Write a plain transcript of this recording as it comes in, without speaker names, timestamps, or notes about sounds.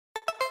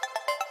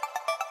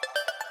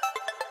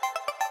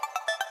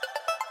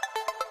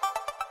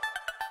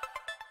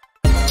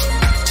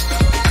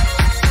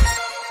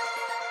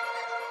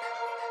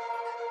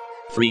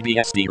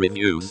FreeBSD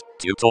reviews,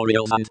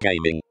 tutorials and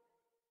gaming.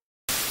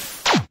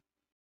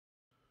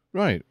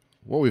 Right,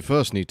 what we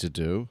first need to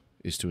do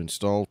is to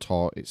install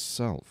Tor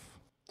itself.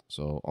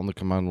 So on the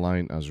command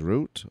line as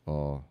root,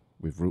 or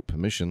with root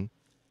permission,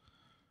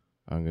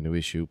 I'm going to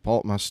issue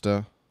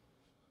portmaster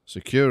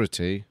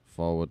security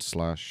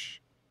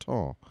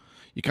 /Tor.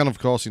 You can of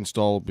course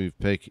install with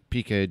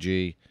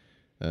pkg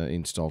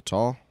install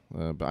Tor,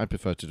 but I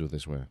prefer to do it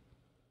this way.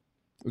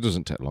 It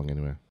doesn't take long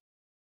anyway.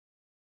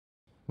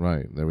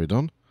 Right, there we're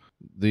done.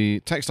 The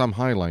text I'm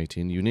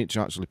highlighting, you need to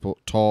actually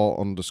put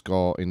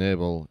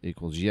tor_enable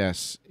equals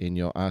yes in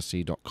your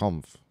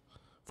rc.conf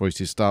for it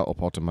to start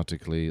up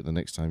automatically the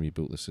next time you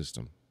boot the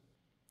system.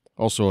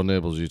 Also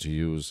enables you to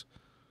use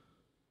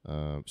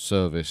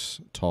service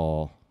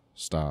tor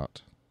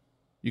start.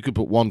 You could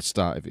put one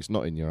start if it's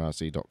not in your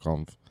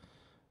rc.conf,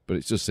 but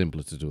it's just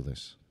simpler to do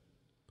this.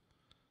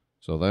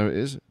 So there it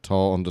is,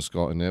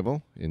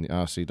 tor_enable in the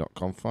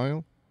rc.conf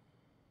file.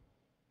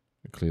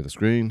 Clear the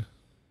screen.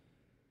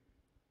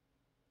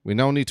 We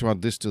now need to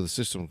add this to the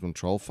system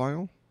control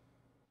file,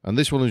 and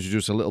this will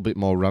introduce a little bit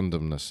more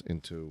randomness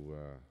into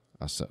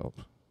our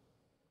setup.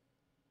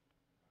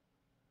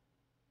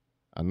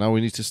 And now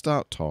we need to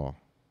start Tor.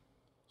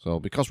 So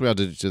because we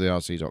added it to the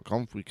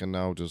rc.conf, we can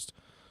now just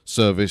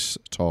service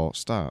Tor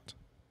start.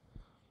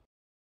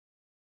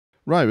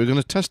 Right, we're going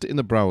to test it in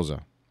the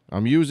browser.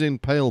 I'm using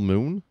Pale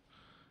Moon,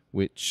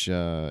 which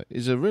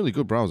is a really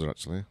good browser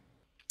actually.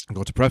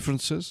 Go to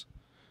Preferences.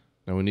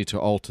 Now we need to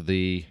alter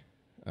the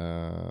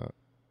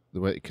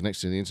way it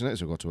connects to the internet,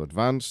 so we'll go to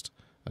Advanced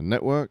and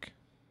Network,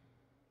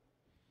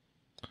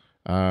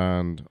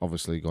 and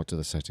obviously go to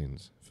the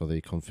settings for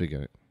the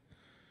configure it.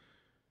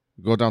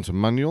 Go down to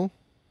Manual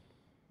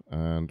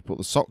and put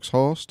the SOCKS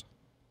host,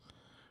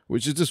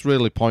 which is just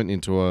really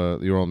pointing to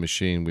your own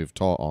machine with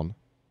Tor on,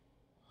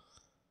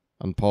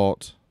 and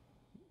port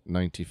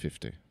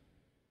 9050.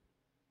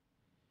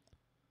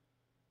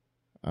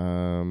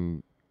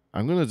 I'm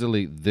going to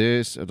delete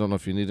this. I don't know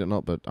if you need it or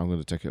not, but I'm going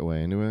to take it away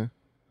anyway.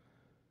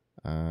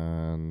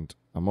 And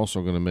I'm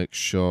also going to make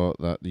sure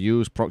that the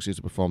use proxy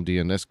to perform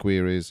DNS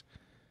queries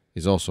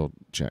is also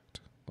checked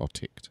or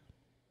ticked.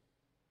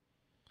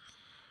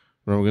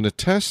 Right, we're going to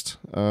test.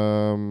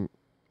 There's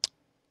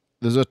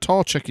a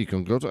Tor check you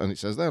can go to, and it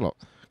says there, look,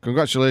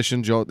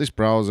 congratulations, this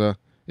browser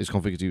is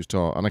configured to use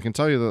Tor. And I can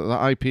tell you that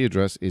that IP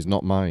address is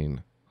not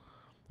mine.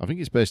 I think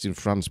it's based in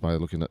France by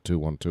looking at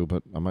 212,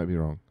 but I might be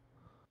wrong.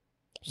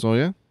 So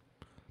yeah,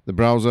 the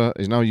browser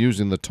is now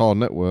using the Tor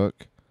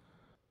network.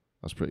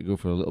 That's pretty good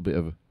for a little bit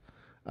of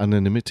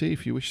anonymity,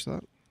 if you wish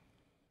that.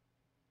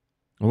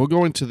 And we'll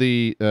go into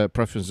the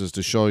preferences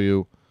to show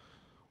you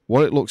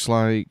what it looks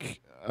like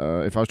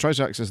if I try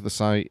to access the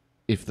site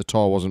if the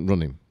Tor wasn't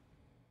running.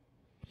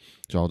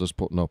 So I'll just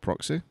put no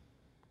proxy.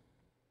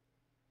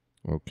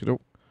 Okay,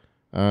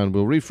 and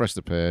we'll refresh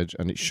the page,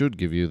 and it should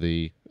give you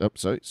the...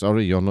 Oops,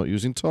 sorry, you're not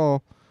using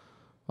Tor.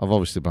 I've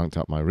obviously blanked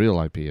out my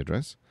real IP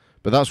address.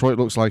 But that's what it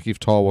looks like if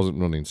Tor wasn't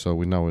running, so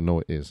we now know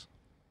it is.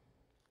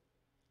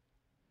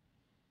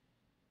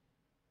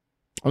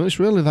 And it's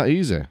really that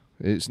easy.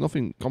 It's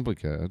nothing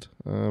complicated.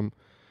 But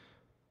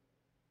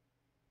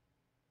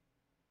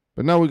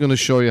now we're going to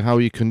show you how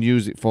you can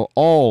use it for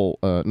all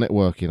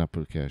networking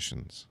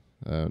applications,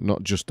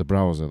 not just the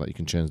browser that you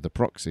can change the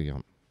proxy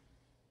on.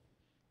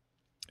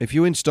 If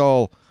you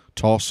install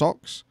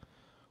TorSocks,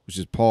 which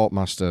is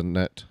portmaster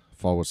net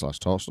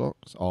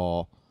 /TorSocks,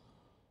 or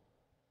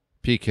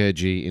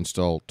pkg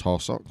install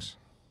TorSocks,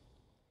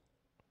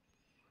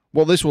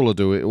 what this will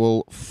do, it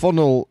will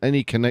funnel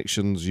any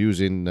connections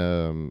using,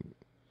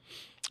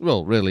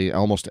 well, really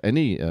almost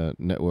any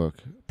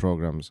network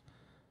programs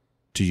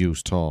to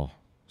use Tor.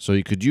 So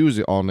you could use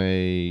it on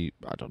a,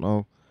 I don't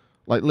know,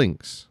 like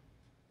Lynx.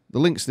 The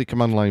Lynx, the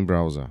command line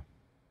browser,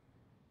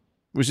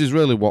 which is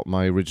really what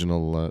my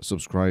original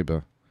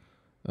subscriber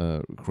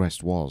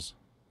request was.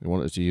 They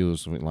wanted to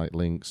use something like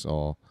Lynx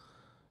or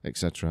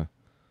etc.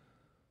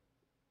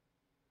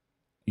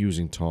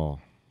 using Tor.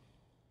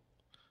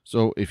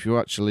 So if you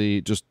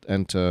actually just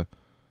enter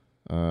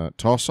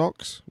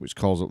TorSocks, which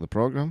calls up the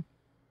program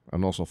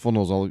and also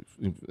funnels all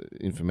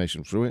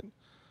information through it,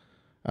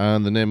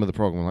 and the name of the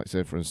program, like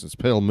say for instance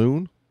Pale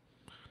Moon,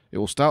 it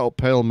will start up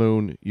Pale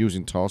Moon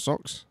using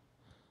TorSocks.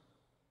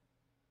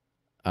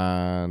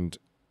 And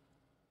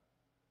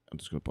I'm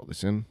just going to put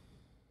this in.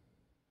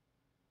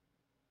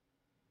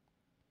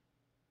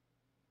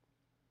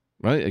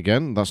 Right,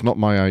 again, that's not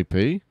my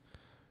IP,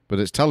 but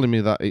it's telling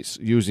me that it's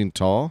using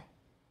Tor.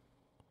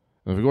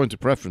 And if we go into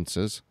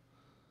Preferences,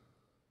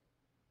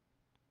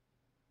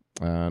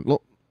 and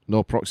look,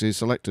 no proxy is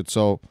selected,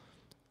 so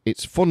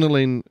it's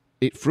funneling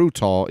it through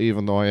Tor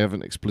even though I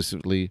haven't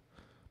explicitly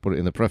put it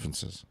in the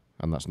Preferences.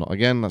 And that's not,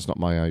 again, that's not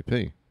my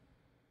IP.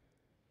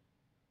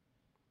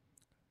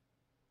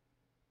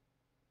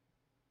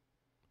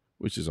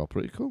 Which is all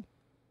pretty cool.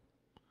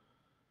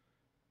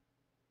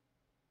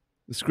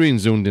 The screen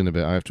zoomed in a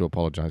bit, I have to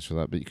apologize for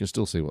that, but you can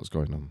still see what's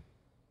going on.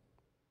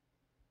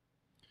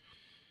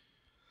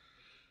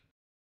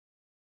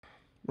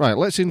 Right,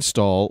 let's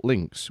install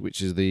links,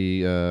 which is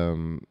the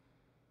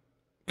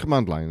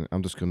command line.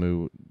 I'm just going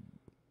to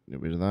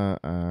get rid of that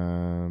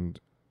and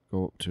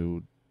go up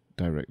to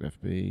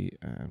DirectFB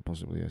and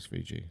possibly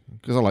SVG,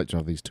 because I like to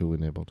have these two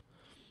enabled.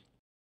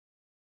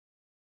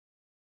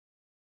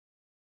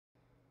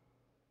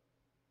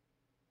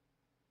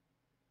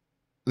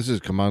 This is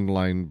command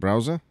line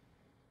browser.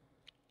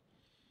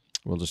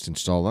 We'll just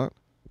install that.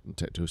 It'll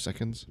take 2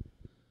 seconds.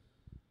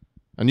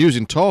 And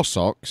using Tor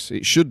socks,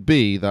 it should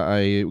be that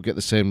I get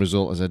the same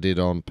result as I did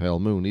on Pale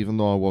Moon, even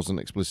though I wasn't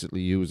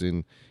explicitly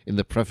using, in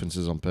the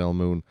preferences on Pale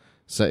Moon,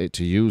 set it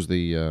to use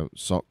the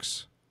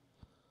socks,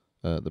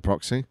 the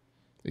proxy.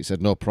 It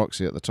said no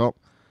proxy at the top,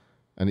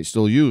 and it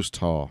still used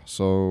Tor,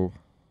 so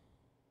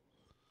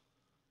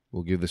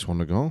we'll give this one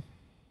a go.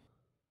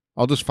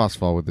 I'll just fast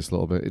forward this a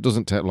little bit. It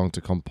doesn't take long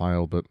to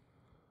compile, but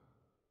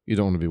you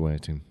don't want to be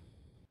waiting.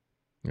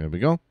 There we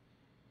go.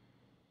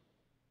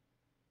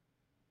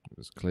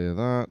 Just clear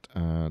that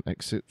and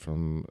exit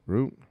from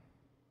root.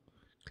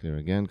 Clear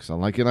again, because I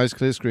like a nice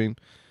clear screen.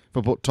 If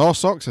I put Tor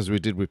socks, as we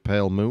did with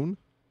Pale Moon,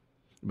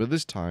 but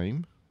this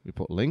time we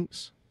put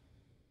links.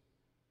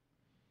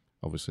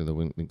 Obviously the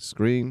link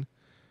screen.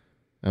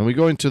 And we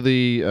go into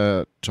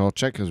the Tor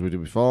check as we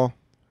did before.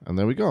 And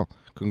there we go.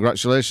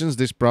 Congratulations,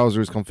 this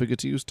browser is configured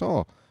to use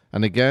Tor.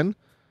 And again,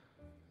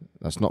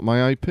 that's not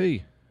my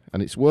IP.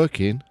 And it's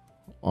working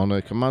on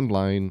a command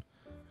line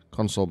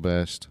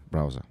console-based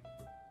browser.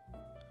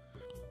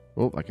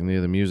 Oh, I can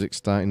hear the music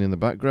starting in the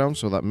background,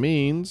 so that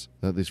means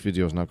that this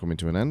video is now coming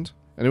to an end.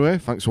 Anyway,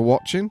 thanks for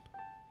watching,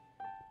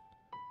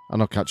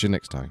 and I'll catch you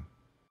next time.